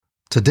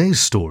Today's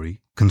story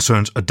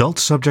concerns adult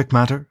subject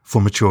matter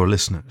for mature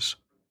listeners.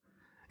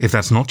 If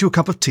that's not your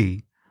cup of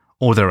tea,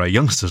 or there are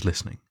youngsters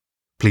listening,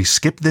 please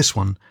skip this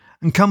one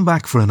and come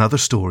back for another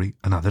story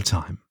another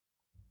time.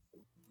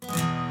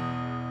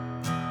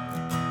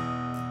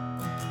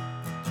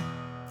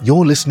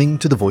 You're listening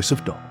to The Voice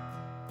of Dawn.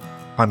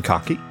 I'm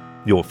Kaki,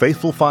 your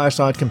faithful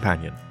fireside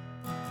companion,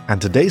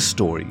 and today's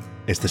story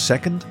is the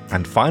second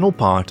and final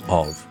part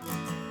of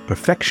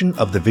Perfection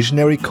of the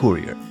Visionary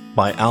Courier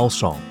by Al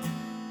Song,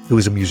 who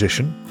is a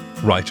musician,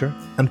 writer,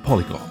 and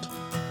polyglot.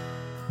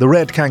 The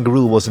Red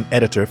Kangaroo was an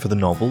editor for the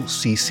novel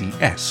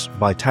CCS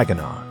by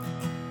Taganar.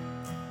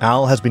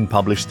 Al has been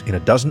published in a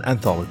dozen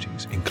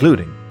anthologies,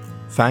 including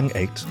Fang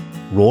 8,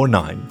 Roar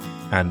 9,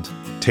 and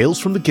Tales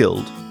from the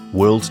Guild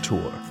World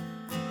Tour.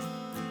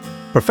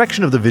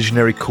 Perfection of the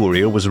Visionary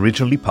Courier was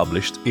originally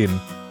published in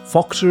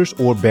Foxers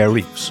or Bare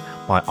Reefs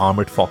by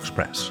Armored Fox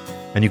Press,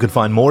 and you can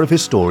find more of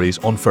his stories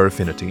on Fur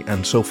Affinity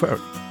and So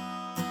Furry.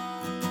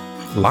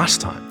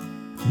 Last time,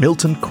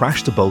 Milton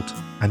crashed a boat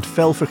and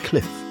fell for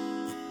Cliff,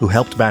 who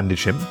helped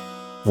bandage him,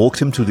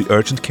 walked him to the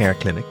urgent care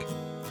clinic,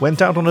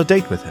 went out on a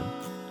date with him,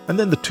 and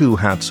then the two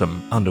had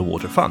some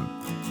underwater fun.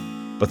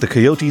 But the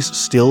coyote's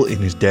still in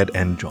his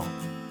dead-end job.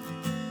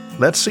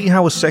 Let's see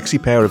how a sexy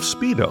pair of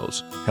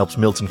Speedos helps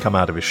Milton come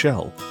out of his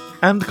shell,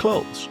 and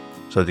clothes,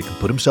 so that he can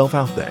put himself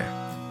out there.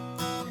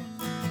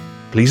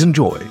 Please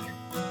enjoy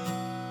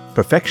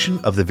Perfection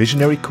of the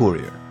Visionary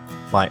Courier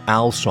by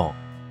Al Song,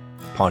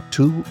 Part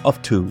 2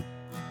 of 2,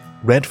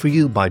 read for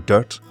you by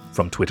Dirt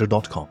from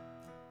Twitter.com.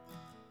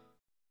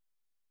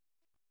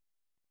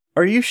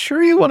 Are you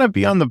sure you want to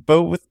be on the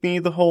boat with me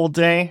the whole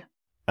day?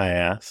 I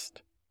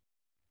asked.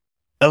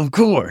 Of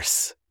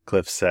course,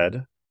 Cliff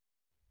said.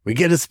 We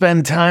get to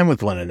spend time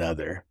with one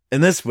another,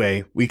 and this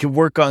way we can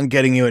work on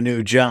getting you a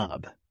new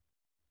job.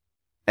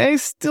 I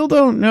still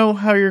don't know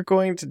how you're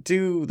going to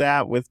do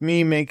that with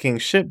me making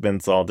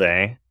shipments all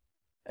day,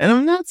 and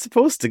I'm not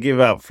supposed to give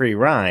out free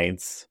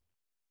rides.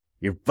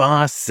 Your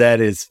boss said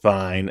it's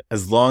fine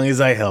as long as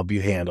I help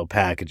you handle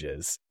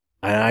packages,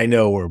 and I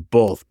know we're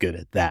both good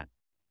at that,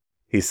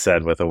 he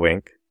said with a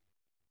wink.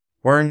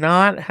 We're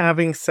not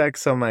having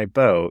sex on my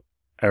boat,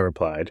 I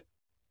replied.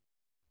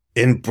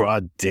 In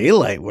broad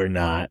daylight, we're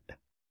not.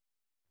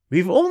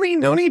 We've only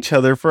known each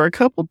other for a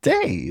couple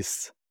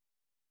days.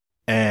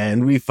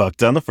 And we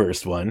fucked on the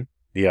first one,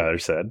 the other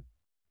said.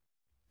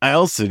 I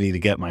also need to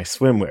get my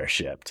swimwear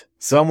shipped,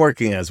 so I'm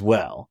working as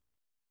well.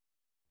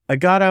 I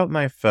got out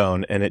my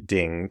phone and it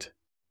dinged.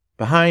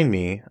 Behind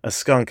me, a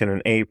skunk in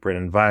an apron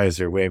and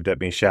visor waved at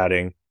me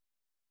shouting,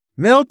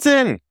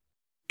 Milton!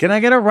 Can I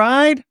get a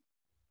ride?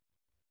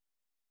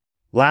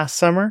 Last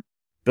summer,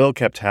 Bill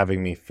kept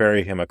having me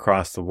ferry him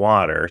across the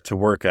water to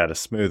work at a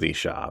smoothie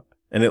shop,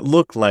 and it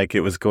looked like it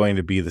was going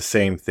to be the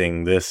same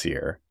thing this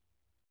year.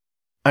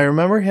 I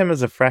remember him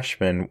as a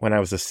freshman when I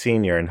was a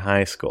senior in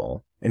high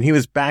school, and he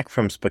was back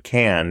from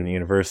Spokane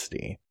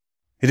University.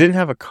 He didn't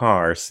have a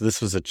car, so this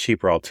was a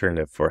cheaper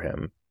alternative for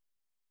him.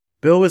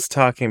 Bill was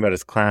talking about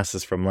his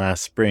classes from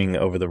last spring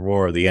over the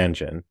roar of the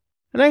engine,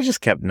 and I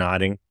just kept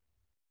nodding.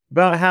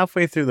 About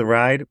halfway through the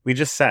ride, we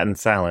just sat in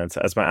silence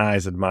as my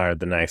eyes admired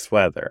the nice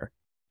weather,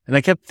 and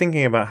I kept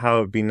thinking about how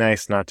it would be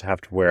nice not to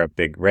have to wear a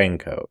big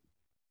raincoat.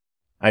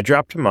 I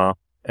dropped him off,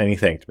 and he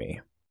thanked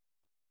me.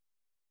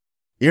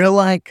 You're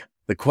like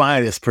the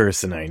quietest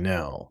person I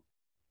know,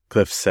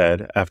 Cliff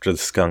said after the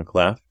skunk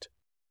left.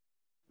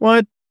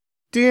 What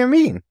do you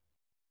mean?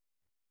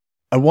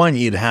 I want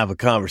you to have a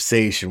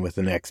conversation with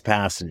the next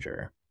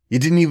passenger. You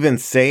didn't even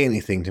say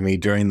anything to me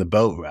during the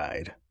boat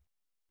ride.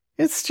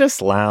 It's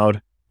just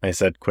loud, I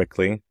said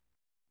quickly.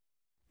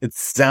 It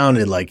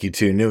sounded like you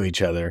two knew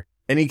each other,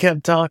 and he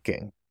kept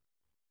talking.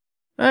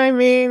 I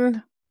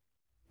mean,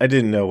 I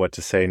didn't know what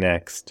to say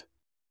next.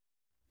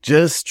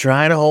 Just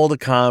try to hold a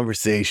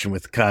conversation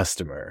with the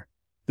customer.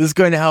 This is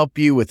going to help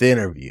you with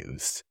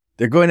interviews.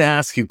 They're going to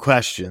ask you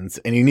questions,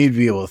 and you need to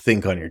be able to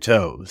think on your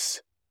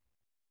toes.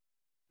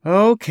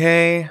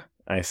 Okay,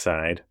 I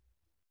sighed.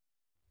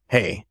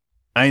 Hey,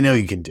 I know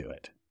you can do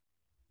it.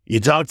 You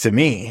talk to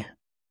me.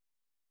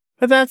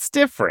 But that's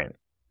different,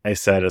 I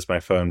said as my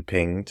phone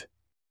pinged.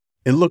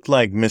 It looked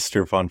like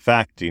Mr. Von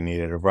Facty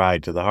needed a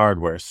ride to the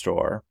hardware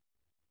store.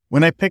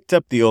 When I picked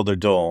up the older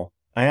Dole,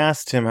 I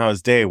asked him how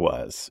his day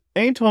was,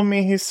 and he told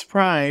me he's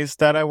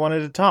surprised that I wanted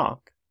to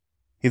talk.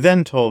 He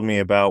then told me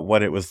about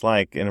what it was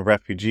like in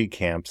refugee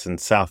camps in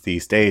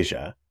Southeast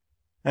Asia.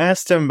 I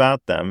asked him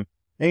about them,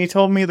 and he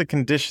told me the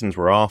conditions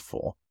were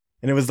awful,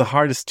 and it was the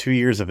hardest 2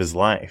 years of his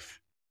life.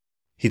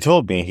 He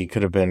told me he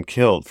could have been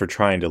killed for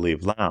trying to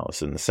leave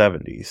Laos in the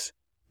 70s,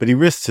 but he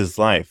risked his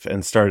life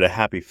and started a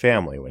happy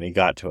family when he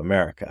got to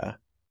America.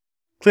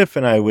 Cliff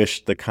and I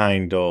wished the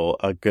kind Dole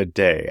a good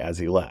day as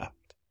he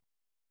left.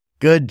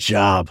 Good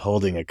job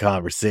holding a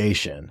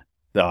conversation,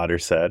 the otter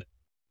said.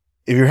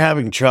 If you're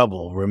having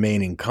trouble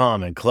remaining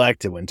calm and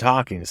collected when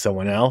talking to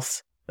someone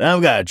else, then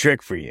I've got a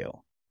trick for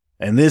you.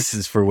 And this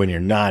is for when you're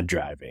not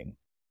driving.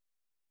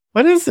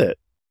 What is it?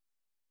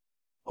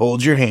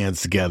 Hold your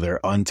hands together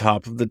on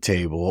top of the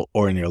table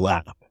or in your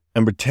lap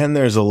and pretend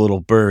there's a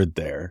little bird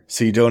there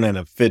so you don't end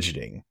up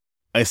fidgeting.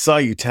 I saw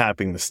you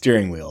tapping the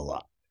steering wheel a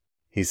lot,"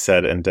 he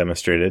said and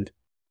demonstrated.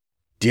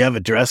 "Do you have a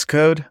dress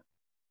code?"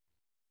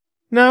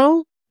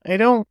 "No, I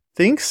don't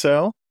think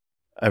so."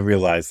 I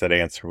realized that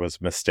answer was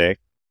a mistake.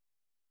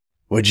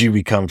 "Would you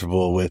be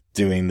comfortable with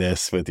doing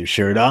this with your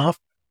shirt off?"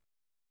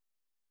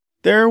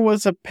 There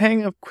was a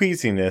pang of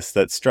queasiness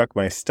that struck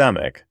my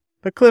stomach,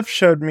 but Cliff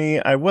showed me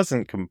I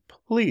wasn't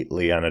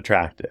completely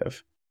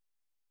unattractive.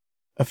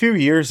 A few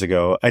years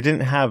ago, I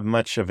didn't have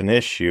much of an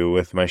issue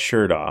with my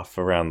shirt off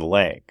around the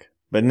leg,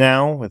 but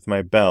now, with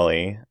my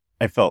belly,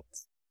 I felt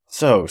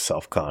so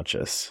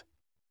self-conscious.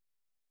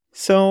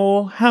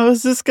 "So, how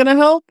is this gonna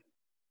help?"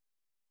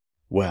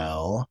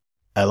 "Well,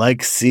 I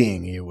like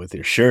seeing you with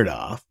your shirt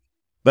off,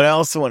 but I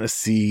also want to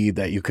see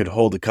that you could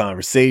hold a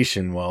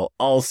conversation while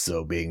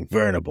also being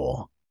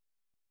vulnerable."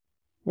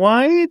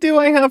 "Why do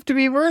I have to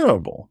be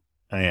vulnerable?"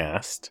 I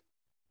asked.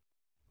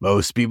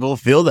 "Most people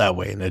feel that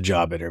way in a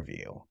job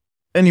interview,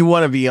 and you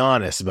want to be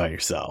honest about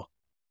yourself."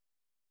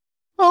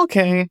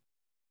 "Okay,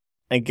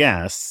 I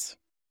guess."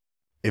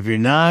 "If you're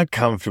not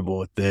comfortable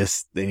with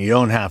this, then you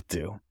don't have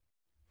to.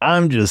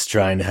 I'm just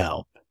trying to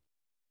help."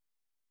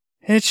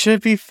 "It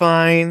should be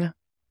fine,"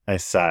 I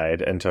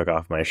sighed and took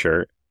off my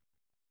shirt.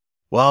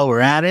 "While we're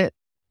at it,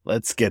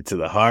 let's get to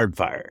the hard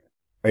part.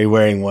 Are you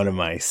wearing one of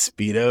my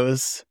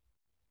Speedos?"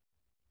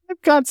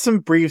 "I've got some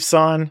briefs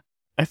on.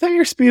 I thought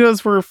your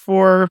Speedos were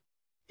for,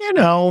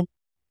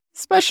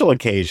 special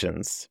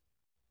occasions."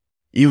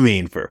 "You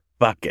mean for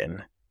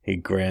fucking," he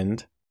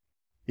grinned.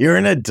 "You're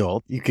an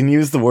adult. You can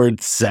use the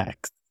word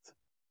sex."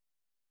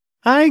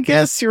 "I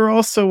guess you're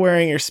also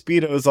wearing your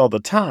Speedos all the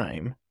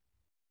time."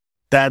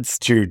 "That's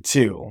true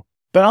too,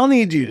 but I'll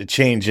need you to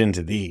change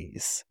into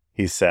these,"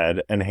 he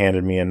said and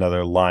handed me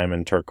another lime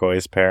and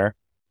turquoise pair.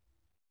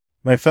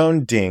 My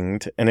phone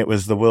dinged, and it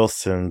was the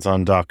Wilsons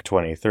on Dock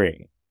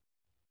 23.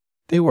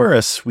 They were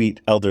a sweet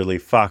elderly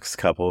fox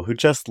couple who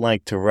just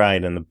liked to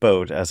ride in the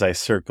boat as I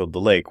circled the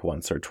lake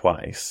once or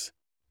twice.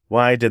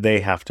 Why did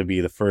they have to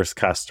be the first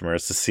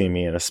customers to see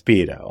me in a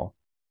Speedo?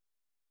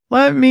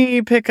 "Let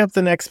me pick up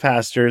the next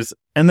passengers,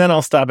 and then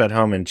I'll stop at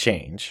home and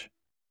change."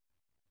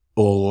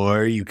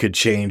 "Or you could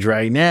change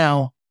right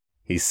now,"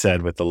 he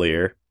said with a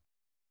leer.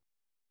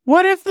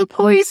 "What if the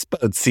police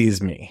boat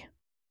sees me?"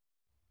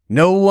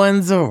 "No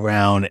one's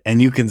around,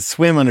 and you can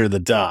swim under the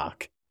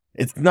dock.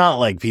 It's not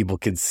like people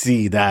could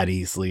see that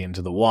easily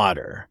into the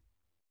water."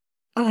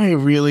 "I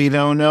really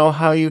don't know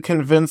how you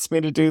convinced me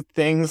to do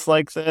things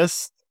like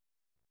this."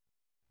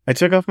 I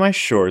took off my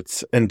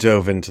shorts and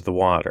dove into the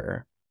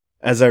water.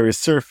 As I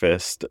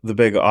resurfaced, the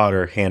big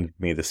otter handed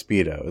me the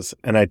Speedos,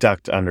 and I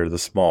ducked under the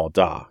small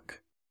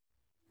dock.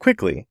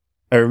 Quickly,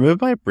 I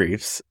removed my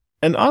briefs,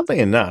 and oddly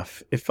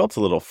enough, it felt a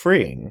little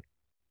freeing.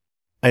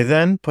 I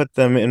then put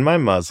them in my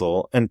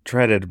muzzle and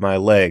threaded my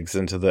legs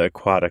into the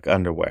aquatic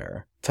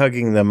underwear,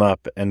 tugging them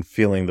up and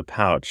feeling the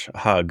pouch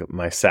hug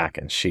my sack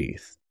and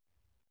sheath.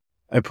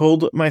 I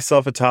pulled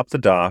myself atop the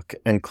dock,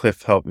 and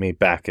Cliff helped me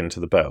back into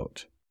the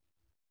boat.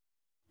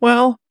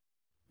 "Well,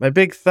 my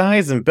big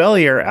thighs and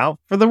belly are out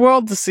for the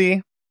world to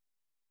see."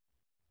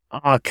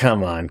 "Aw,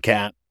 come on,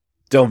 Cat.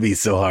 Don't be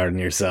so hard on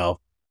yourself.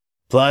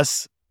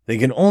 Plus, they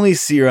can only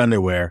see your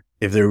underwear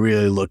if they're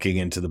really looking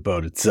into the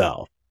boat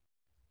itself."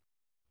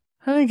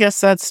 "I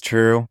guess that's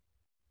true."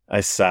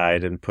 I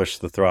sighed and pushed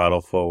the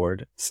throttle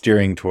forward,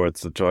 steering towards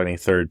the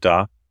 23rd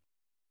dock.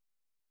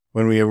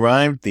 When we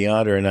arrived, the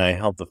otter and I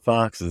helped the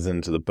foxes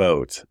into the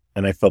boat,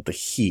 and I felt the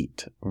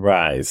heat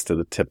rise to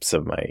the tips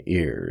of my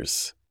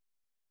ears.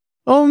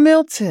 "Oh,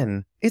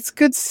 Milton, it's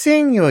good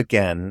seeing you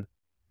again,"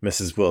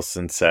 Mrs.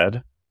 Wilson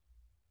said.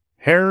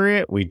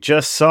 "Harriet, we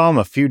just saw him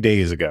a few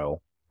days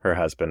ago," her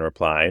husband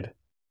replied.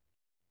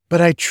 "But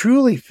I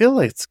truly feel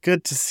it's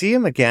good to see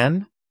him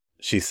again,"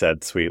 she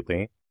said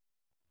sweetly.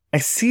 "I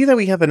see that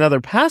we have another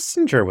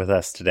passenger with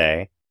us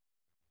today."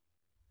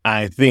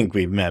 "I think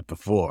we've met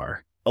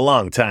before, a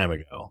long time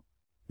ago,"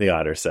 the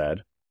otter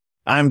said.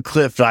 "I'm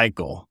Cliff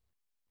Eichel."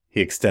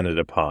 He extended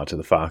a paw to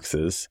the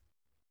foxes.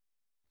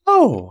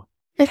 "Oh,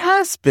 it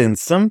has been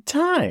some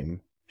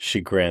time,"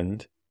 she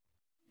grinned.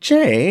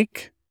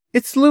 "Jake,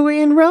 it's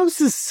Louie and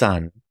Rose's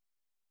son."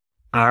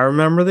 "I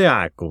remember the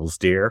Eichels,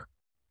 dear,"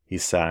 he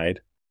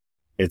sighed.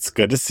 "It's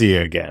good to see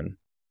you again."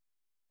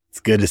 "It's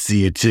good to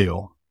see you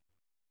too."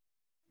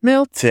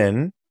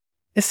 "Milton,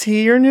 is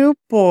he your new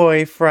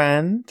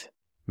boyfriend?"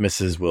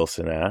 Mrs.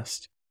 Wilson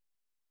asked.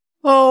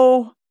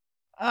 "Oh,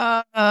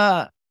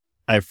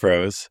 I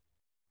froze.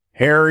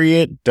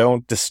 "Harriet,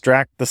 don't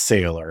distract the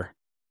sailor."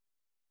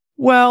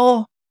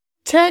 "Well,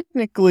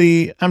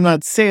 technically, I'm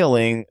not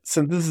sailing,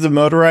 since this is a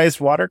motorized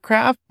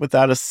watercraft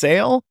without a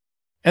sail,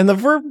 and the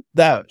verb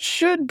that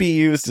should be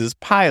used is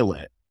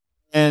pilot,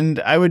 and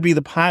I would be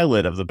the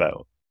pilot of the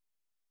boat."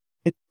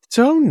 "It's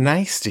so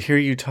nice to hear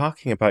you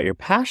talking about your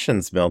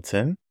passions,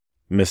 Milton,"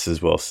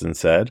 Mrs. Wilson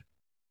said.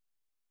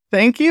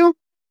 "Thank you."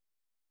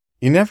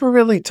 "You never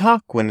really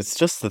talk when it's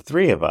just the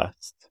three of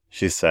us,"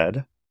 she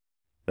said.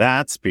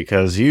 "That's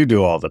because you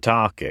do all the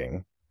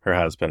talking," her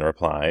husband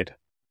replied.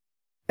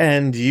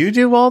 And you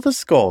do all the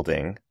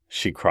scolding,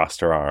 she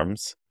crossed her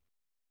arms.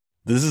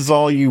 This is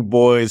all you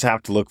boys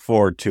have to look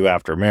forward to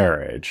after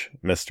marriage,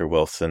 Mr.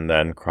 Wilson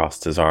then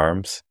crossed his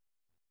arms.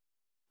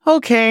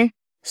 Okay,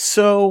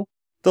 so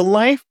the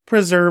life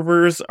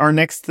preservers are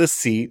next to the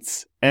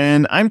seats,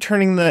 and I'm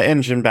turning the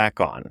engine back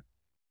on.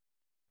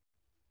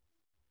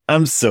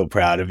 I'm so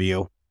proud of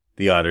you,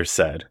 the otter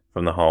said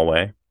from the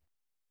hallway.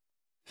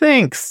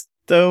 Thanks,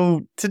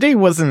 though today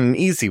wasn't an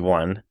easy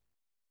one,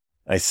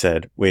 I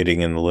said, waiting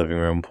in the living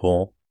room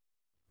pool.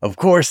 Of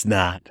course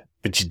not,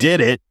 but you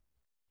did it.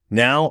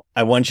 Now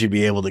I want you to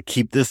be able to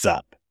keep this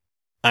up.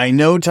 I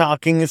know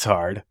talking is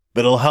hard,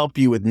 but it'll help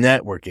you with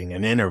networking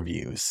and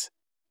interviews.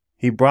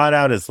 He brought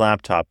out his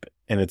laptop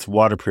in its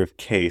waterproof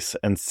case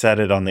and set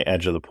it on the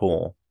edge of the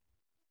pool.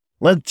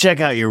 Let's check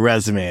out your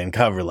resume and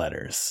cover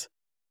letters.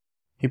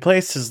 He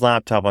placed his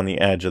laptop on the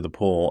edge of the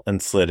pool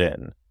and slid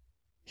in.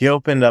 He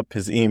opened up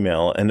his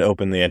email and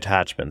opened the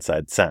attachments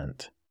I'd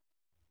sent.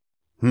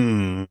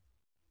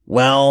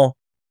 Well,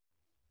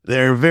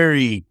 they're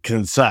very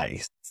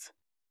concise.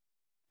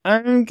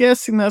 I'm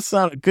guessing that's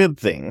not a good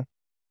thing,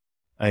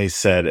 I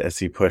said as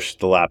he pushed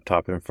the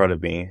laptop in front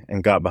of me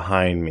and got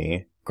behind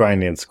me,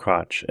 grinding its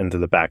crotch into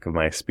the back of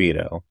my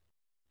Speedo.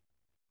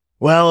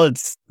 Well,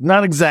 it's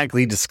not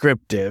exactly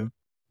descriptive.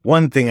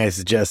 One thing I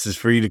suggest is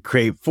for you to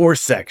create 4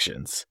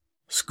 sections: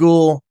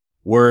 school,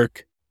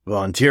 work,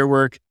 volunteer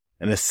work,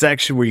 and a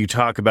section where you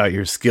talk about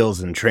your skills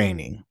and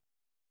training.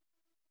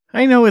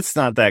 I know it's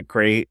not that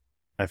great,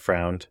 I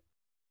frowned.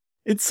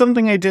 It's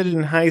something I did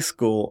in high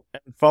school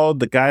and followed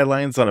the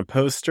guidelines on a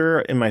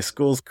poster in my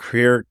school's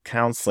career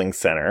counseling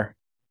center.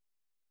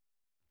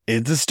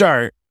 It's a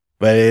start,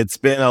 but it's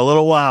been a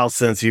little while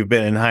since you've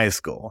been in high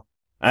school.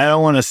 I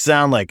don't want to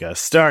sound like a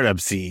startup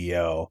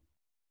CEO.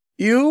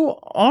 You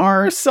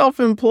are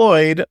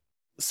self-employed,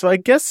 so I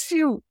guess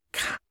you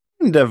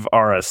kind of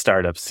are a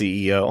startup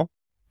CEO,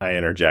 I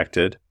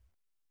interjected.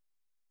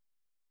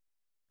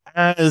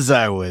 As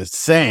I was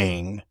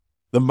saying,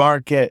 the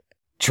market,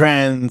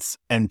 trends,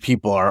 and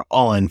people are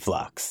all in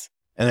flux,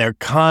 and they're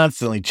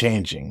constantly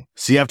changing,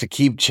 so you have to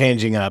keep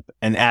changing up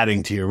and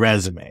adding to your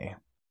resume.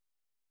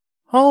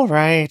 All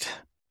right,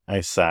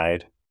 I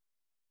sighed.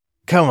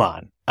 Come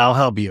on, I'll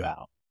help you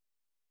out.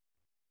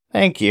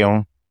 Thank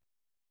you.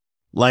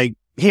 Like,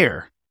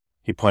 here,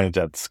 he pointed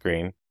at the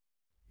screen.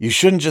 You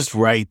shouldn't just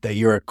write that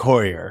you're a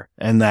courier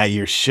and that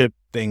you ship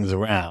things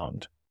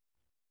around.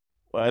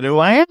 What do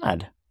I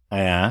add?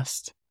 I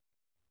asked.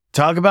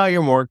 Talk about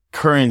your more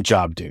current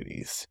job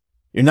duties.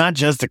 You're not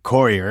just a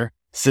courier,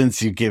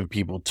 since you give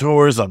people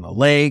tours on the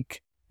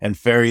lake and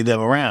ferry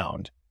them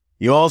around.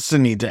 You also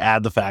need to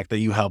add the fact that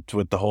you helped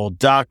with the whole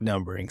dock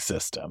numbering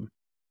system.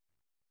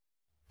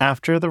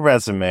 After the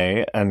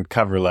resume and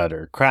cover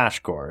letter crash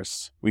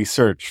course, we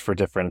searched for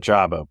different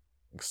job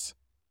openings.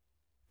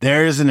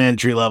 There's an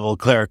entry-level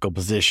clerical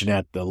position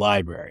at the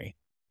library.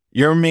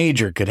 Your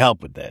major could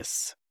help with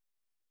this.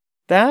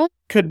 That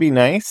could be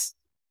nice.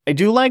 I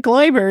do like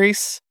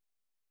libraries.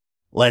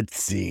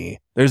 Let's see.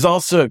 There's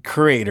also a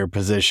curator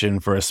position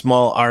for a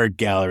small art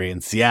gallery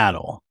in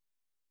Seattle.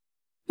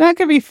 That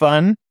could be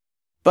fun,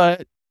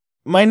 but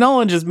my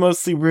knowledge is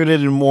mostly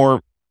rooted in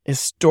more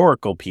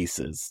historical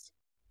pieces,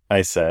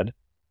 I said.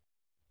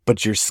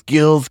 But your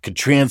skills could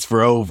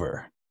transfer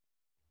over.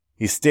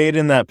 He stayed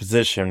in that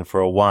position for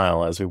a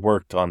while as we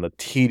worked on the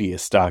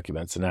tedious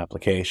documents and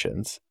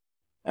applications.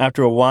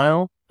 After a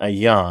while, I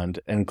yawned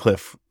and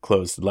Cliff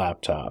closed the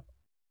laptop.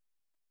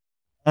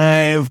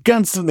 I've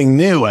got something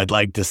new I'd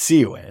like to see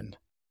you in.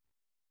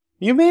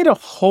 You made a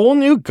whole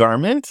new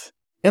garment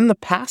in the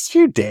past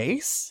few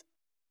days?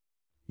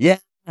 Yeah,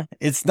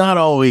 it's not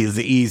always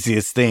the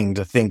easiest thing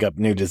to think up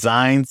new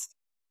designs,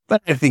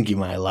 but I think you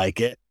might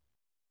like it.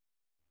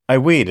 I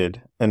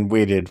waited and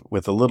waited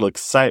with a little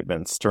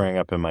excitement stirring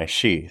up in my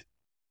sheath.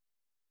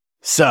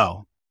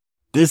 So,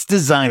 this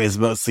design is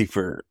mostly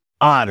for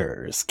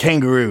otters,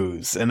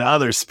 kangaroos, and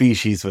other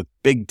species with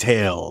big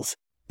tails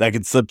that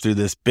could slip through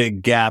this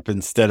big gap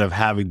instead of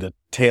having the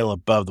tail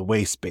above the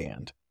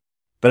waistband.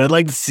 But I'd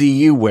like to see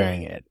you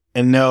wearing it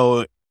and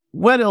know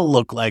what it'll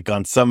look like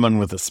on someone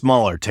with a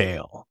smaller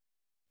tail.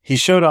 He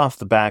showed off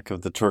the back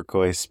of the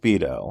turquoise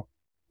Speedo,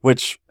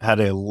 which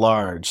had a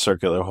large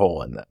circular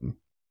hole in them.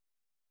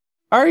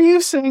 Are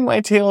you saying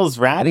my tail is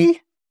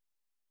ratty?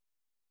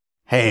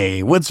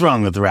 Hey, what's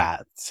wrong with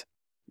rats?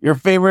 Your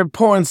favorite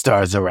porn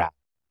star's a rat.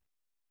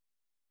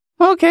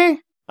 Okay,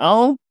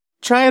 I'll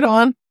try it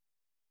on.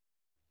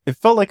 It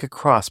felt like a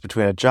cross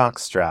between a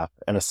jockstrap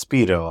and a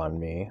Speedo on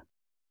me.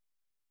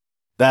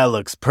 That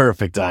looks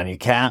perfect on you,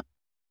 Cat.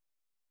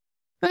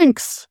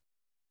 Thanks.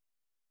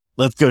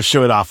 Let's go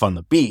show it off on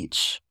the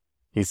beach,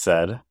 he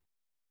said.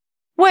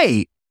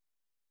 Wait!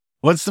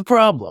 What's the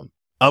problem?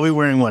 I'll be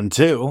wearing one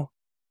too.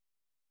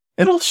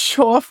 It'll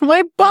show off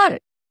my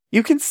butt.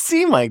 You can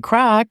see my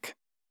crack.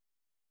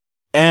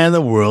 And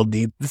the world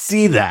needs to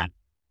see that,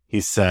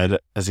 he said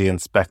as he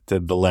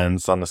inspected the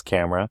lens on his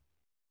camera.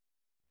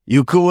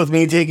 You cool with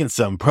me taking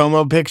some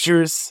promo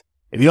pictures?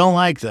 If you don't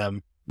like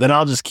them, then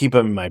I'll just keep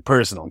them in my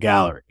personal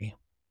gallery.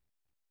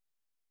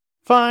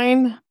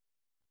 Fine.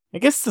 I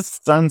guess the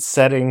sun's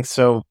setting,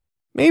 so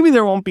maybe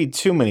there won't be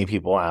too many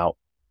people out.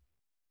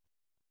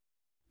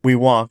 We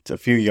walked a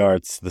few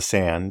yards to the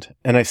sand,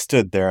 and I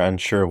stood there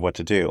unsure of what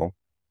to do.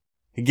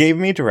 He gave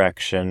me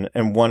direction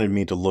and wanted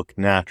me to look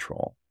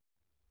natural.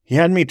 He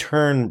had me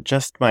turn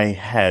just my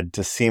head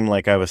to seem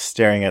like I was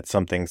staring at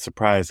something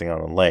surprising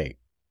on the lake.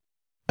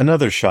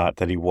 Another shot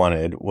that he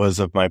wanted was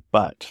of my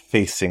butt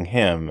facing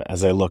him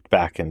as I looked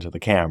back into the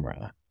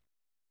camera.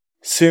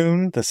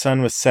 Soon, the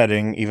sun was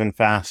setting even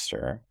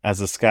faster as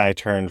the sky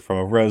turned from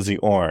a rosy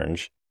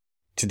orange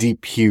to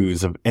deep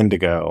hues of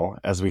indigo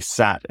as we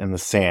sat in the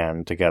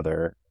sand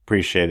together,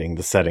 appreciating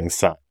the setting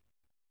sun.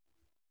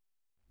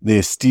 The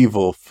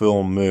estival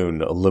full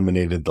moon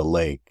illuminated the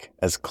lake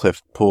as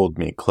Cliff pulled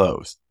me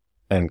close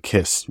and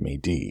kissed me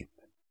deep.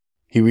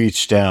 He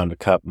reached down to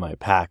cup my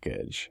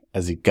package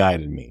as he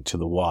guided me to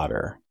the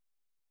water.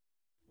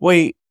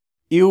 Wait,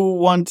 you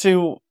want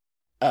to,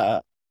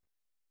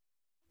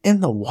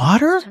 in the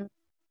water?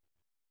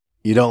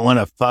 You don't want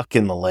to fuck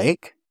in the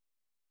lake?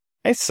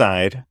 I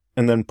sighed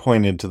and then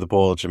pointed to the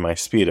bulge in my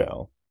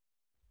Speedo.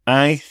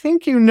 I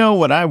think you know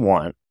what I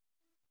want.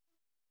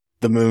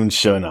 The moon's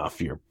showing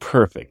off your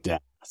perfect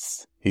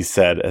ass, he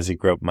said as he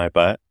groped my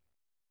butt.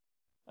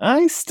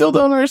 I still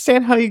don't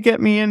understand how you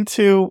get me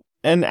into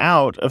and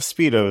out of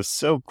Speedos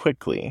so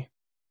quickly.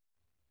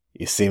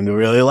 You seem to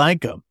really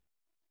like them.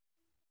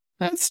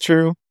 That's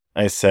true,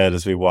 I said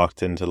as we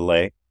walked into the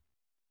lake.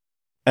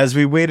 As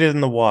we waded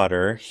in the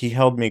water, he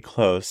held me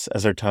close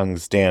as our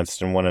tongues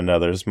danced in one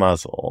another's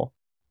muzzle.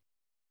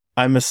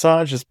 I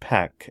massaged his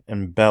pec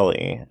and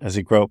belly as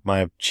he groped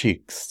my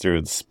cheeks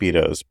through the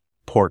Speedo's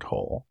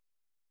porthole.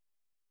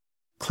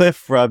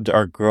 Cliff rubbed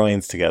our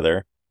groins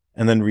together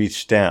and then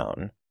reached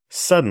down.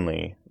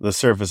 Suddenly, the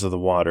surface of the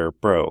water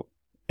broke,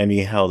 and he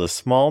held a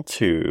small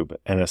tube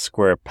and a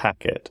square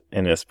packet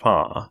in his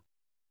paw.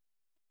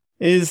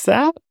 Is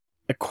that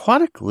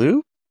aquatic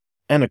lube?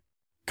 And a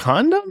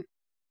condom?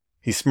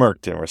 He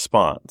smirked in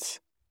response.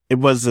 It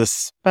was a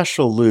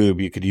special lube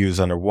you could use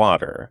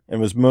underwater,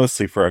 and was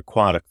mostly for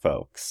aquatic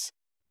folks.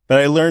 But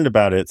I learned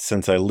about it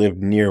since I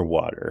lived near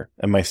water,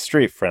 and my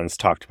straight friends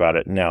talked about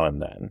it now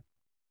and then.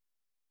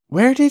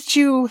 Where did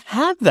you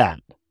have that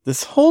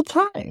this whole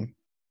time?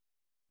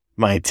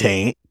 My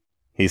taint,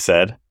 he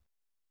said.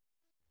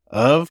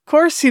 Of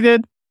course he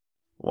did.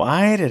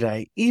 Why did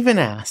I even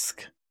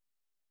ask?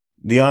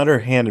 The otter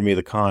handed me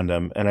the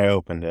condom, and I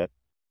opened it.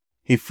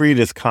 He freed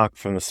his cock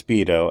from the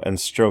Speedo and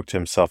stroked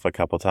himself a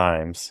couple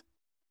times.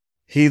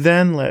 He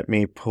then let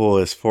me pull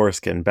his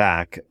foreskin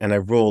back, and I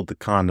rolled the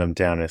condom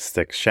down his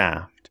thick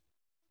shaft.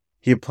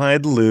 He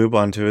applied the lube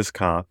onto his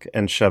cock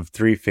and shoved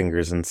 3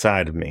 fingers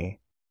inside of me.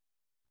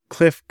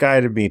 Cliff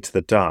guided me to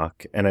the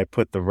dock, and I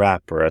put the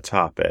wrapper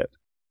atop it.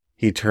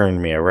 He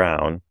turned me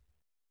around.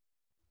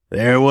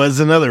 There was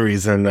another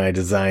reason I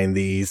designed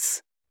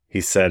these,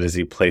 he said as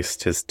he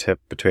placed his tip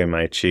between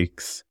my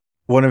cheeks.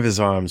 One of his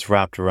arms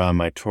wrapped around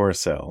my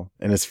torso,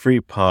 and his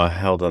free paw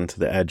held onto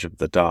the edge of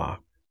the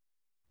dock.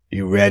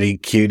 You ready,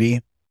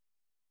 cutie?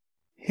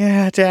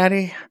 Yeah,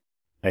 Daddy,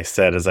 I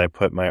said as I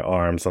put my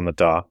arms on the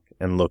dock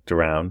and looked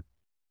around.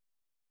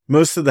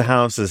 Most of the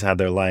houses had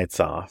their lights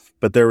off,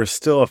 but there were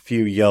still a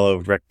few yellow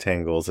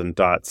rectangles and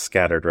dots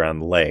scattered around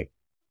the lake.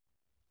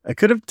 I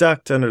could have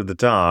ducked under the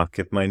dock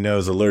if my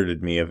nose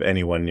alerted me of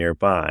anyone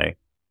nearby,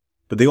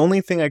 but the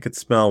only thing I could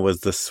smell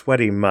was the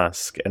sweaty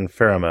musk and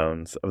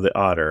pheromones of the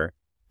otter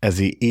as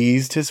he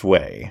eased his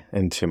way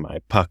into my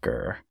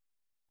pucker.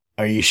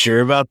 Are you sure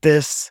about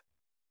this?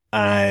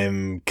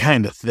 I'm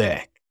kinda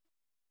thick.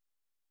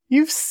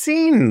 You've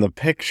seen the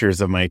pictures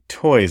of my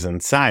toys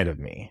inside of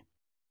me.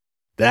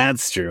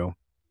 That's true.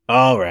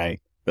 All right,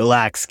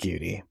 relax,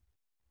 cutie.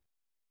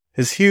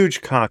 His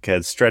huge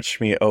cockhead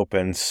stretched me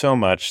open so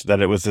much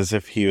that it was as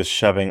if he was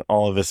shoving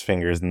all of his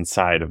fingers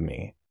inside of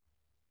me.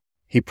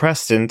 He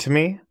pressed into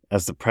me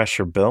as the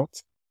pressure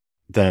built.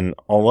 Then,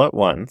 all at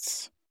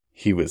once,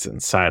 he was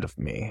inside of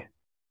me.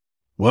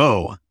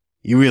 Whoa,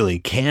 you really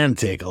can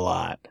take a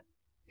lot,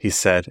 he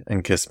said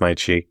and kissed my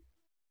cheek.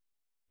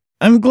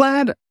 I'm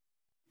glad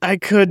I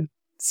could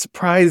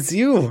surprise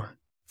you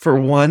for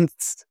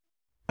once,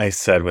 I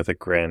said with a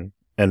grin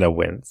and a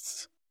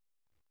wince.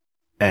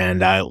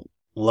 And I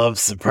love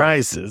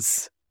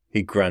surprises,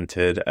 he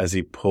grunted as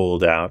he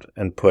pulled out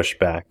and pushed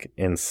back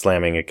in,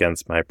 slamming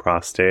against my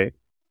prostate.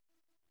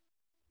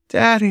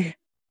 Daddy,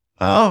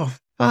 oh,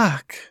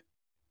 fuck.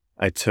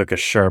 I took a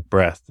sharp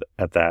breath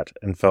at that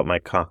and felt my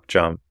cock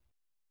jump.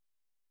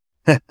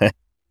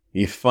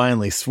 You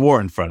finally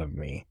swore in front of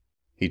me,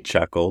 he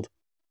chuckled.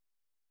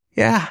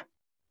 Yeah,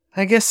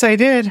 I guess I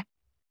did.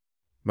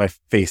 My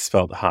face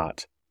felt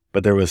hot,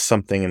 but there was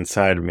something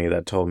inside of me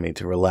that told me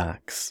to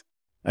relax.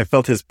 I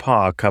felt his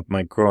paw cup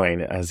my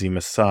groin as he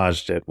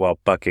massaged it while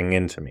bucking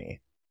into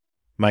me.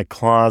 My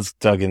claws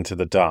dug into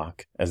the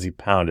dock as he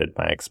pounded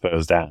my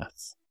exposed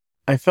ass.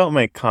 I felt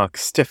my cock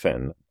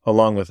stiffen,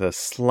 along with a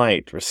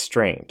slight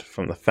restraint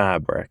from the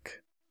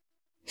fabric.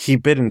 He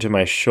bit into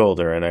my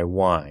shoulder and I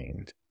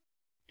whined.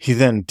 He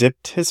then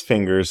dipped his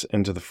fingers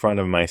into the front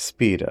of my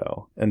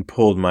Speedo and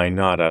pulled my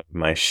knot out of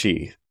my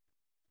sheath.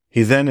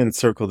 He then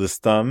encircled his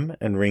thumb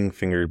and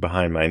ring-fingered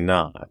behind my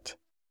knot.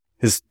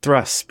 His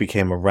thrusts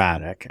became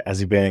erratic as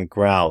he began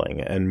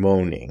growling and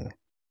moaning.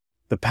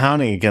 The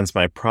pounding against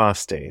my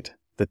prostate,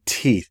 the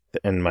teeth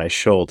in my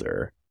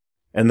shoulder,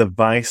 and the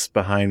vice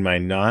behind my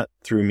knot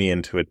threw me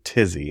into a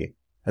tizzy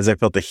as I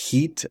felt the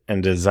heat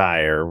and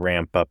desire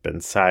ramp up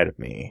inside of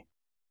me.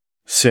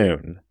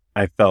 Soon,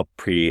 I felt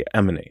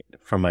pre-emanate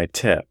from my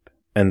tip,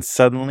 and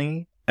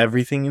suddenly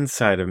everything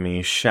inside of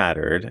me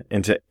shattered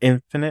into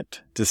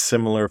infinite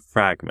dissimilar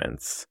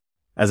fragments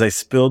as I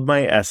spilled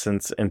my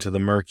essence into the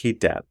murky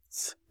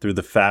depths through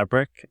the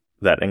fabric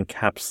that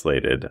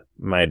encapsulated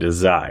my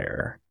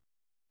desire.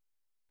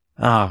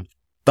 Ah,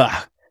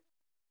 fuck.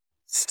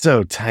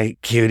 So tight,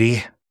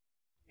 cutie,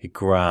 he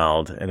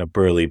growled in a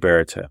burly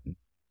baritone,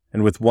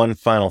 and with one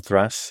final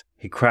thrust,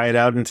 he cried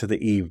out into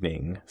the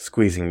evening,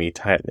 squeezing me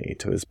tightly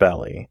to his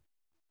belly.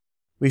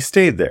 We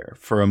stayed there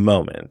for a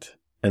moment,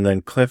 and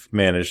then Cliff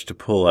managed to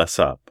pull us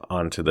up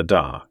onto the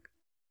dock.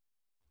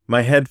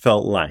 My head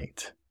felt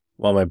light,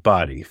 while my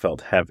body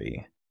felt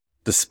heavy.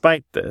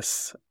 Despite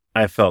this,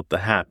 I felt the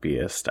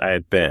happiest I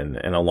had been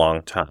in a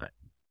long time.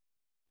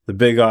 The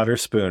big otter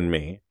spooned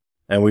me,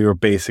 and we were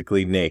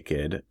basically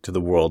naked to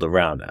the world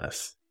around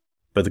us.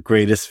 But the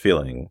greatest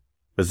feeling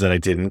was that I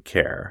didn't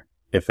care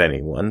if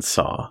anyone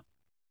saw.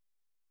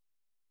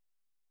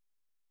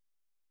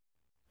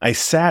 I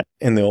sat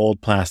in the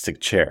old plastic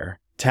chair,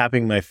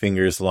 tapping my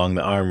fingers along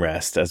the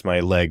armrest as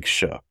my legs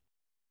shook.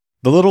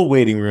 The little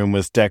waiting room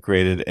was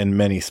decorated in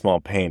many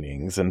small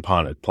paintings and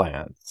potted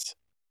plants.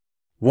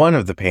 One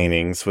of the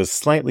paintings was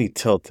slightly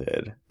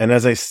tilted, and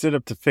as I stood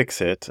up to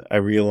fix it, I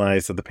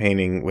realized that the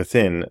painting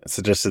within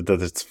suggested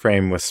that its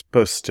frame was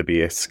supposed to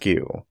be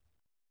askew.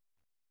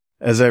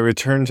 As I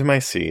returned to my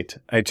seat,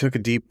 I took a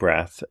deep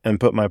breath and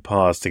put my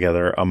paws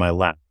together on my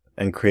lap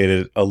and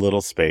created a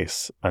little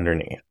space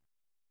underneath.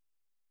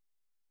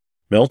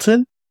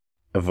 "Milton?"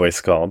 a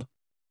voice called.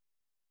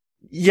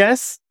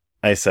 "Yes,"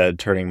 I said,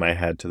 turning my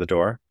head to the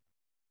door.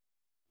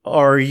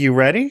 "Are you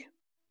ready?"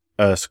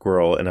 a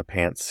squirrel in a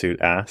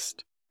pantsuit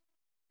asked.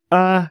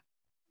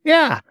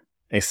 Yeah,"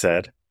 I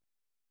said.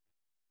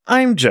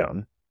 "I'm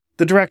Joan,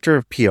 the director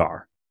of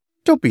PR.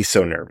 Don't be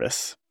so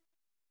nervous."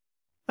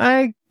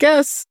 "I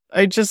guess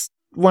I just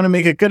want to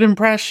make a good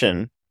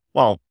impression,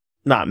 while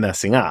not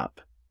messing up."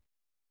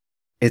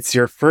 "It's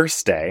your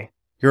first day.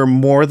 You're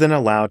more than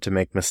allowed to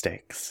make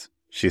mistakes,"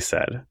 she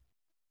said.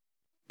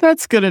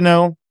 "That's good to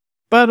know,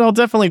 but I'll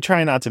definitely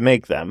try not to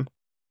make them."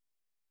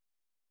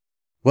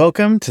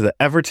 Welcome to the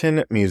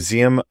Everton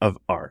Museum of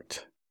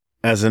Art.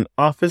 As an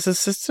office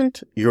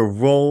assistant, your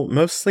role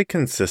mostly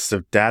consists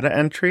of data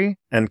entry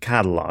and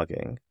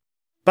cataloging.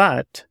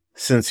 But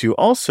since you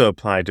also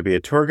applied to be a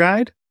tour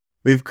guide,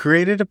 we've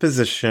created a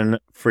position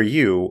for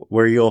you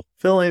where you'll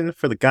fill in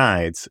for the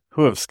guides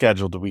who have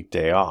scheduled a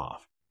weekday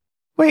off.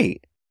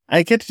 "Wait,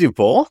 I get to do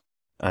both?"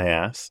 I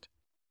asked.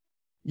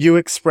 "You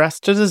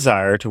expressed a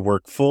desire to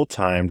work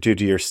full-time due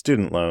to your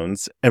student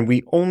loans, and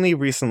we only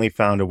recently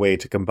found a way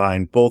to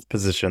combine both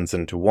positions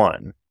into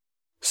one.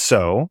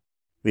 So,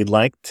 we'd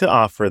like to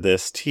offer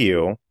this to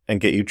you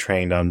and get you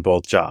trained on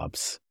both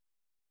jobs."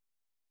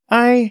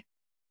 "I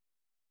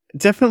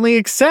definitely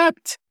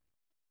accept."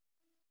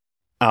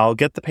 "I'll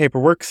get the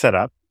paperwork set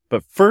up,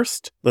 but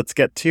first, let's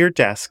get to your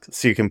desk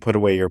so you can put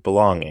away your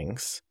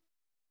belongings."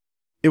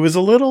 It was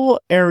a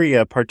little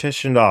area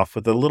partitioned off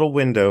with a little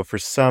window for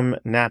some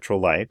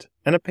natural light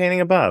and a painting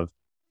above.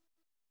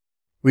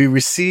 "We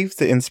received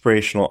the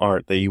inspirational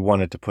art that you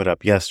wanted to put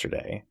up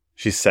yesterday,"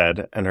 she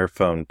said, and her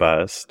phone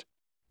buzzed.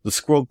 The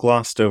squirrel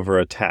glossed over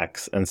a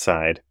text and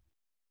sighed.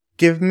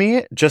 "Give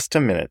me just a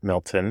minute,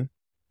 Milton.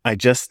 I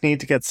just need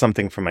to get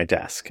something from my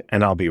desk,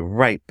 and I'll be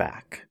right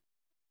back."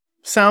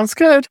 "Sounds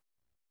good."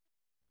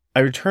 I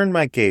returned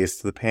my gaze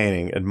to the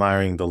painting,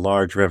 admiring the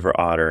large river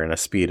otter in a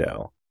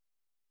Speedo.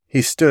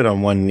 He stood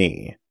on one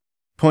knee,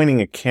 pointing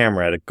a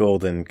camera at a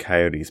golden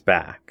coyote's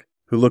back,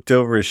 who looked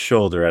over his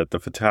shoulder at the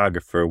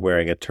photographer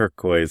wearing a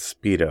turquoise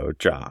Speedo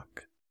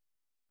jock.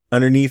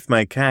 Underneath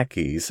my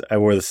khakis, I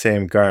wore the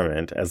same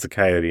garment as the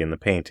coyote in the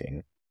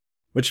painting,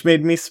 which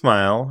made me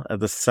smile at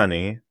the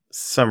sunny,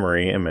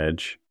 summery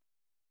image.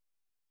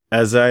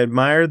 As I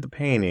admired the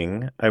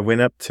painting, I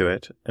went up to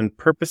it and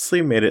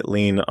purposely made it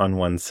lean on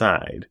one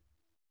side.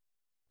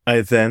 I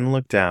then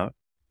looked out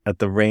at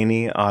the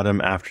rainy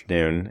autumn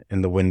afternoon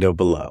in the window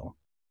below,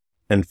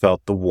 and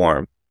felt the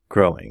warmth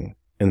growing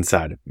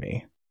inside of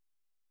me.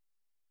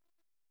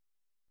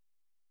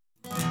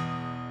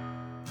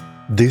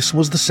 This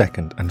was the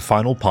second and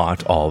final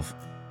part of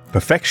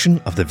Perfection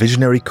of the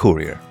Visionary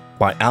Courier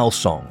by Al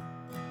Song,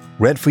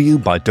 read for you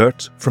by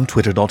Dirt from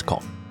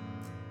Twitter.com.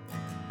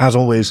 As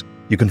always,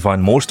 you can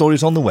find more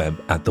stories on the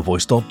web at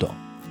thevoice.dog,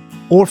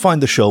 or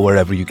find the show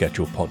wherever you get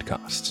your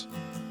podcasts.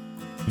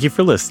 Thank you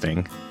for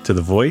listening to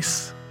The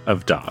Voice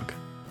of Dog.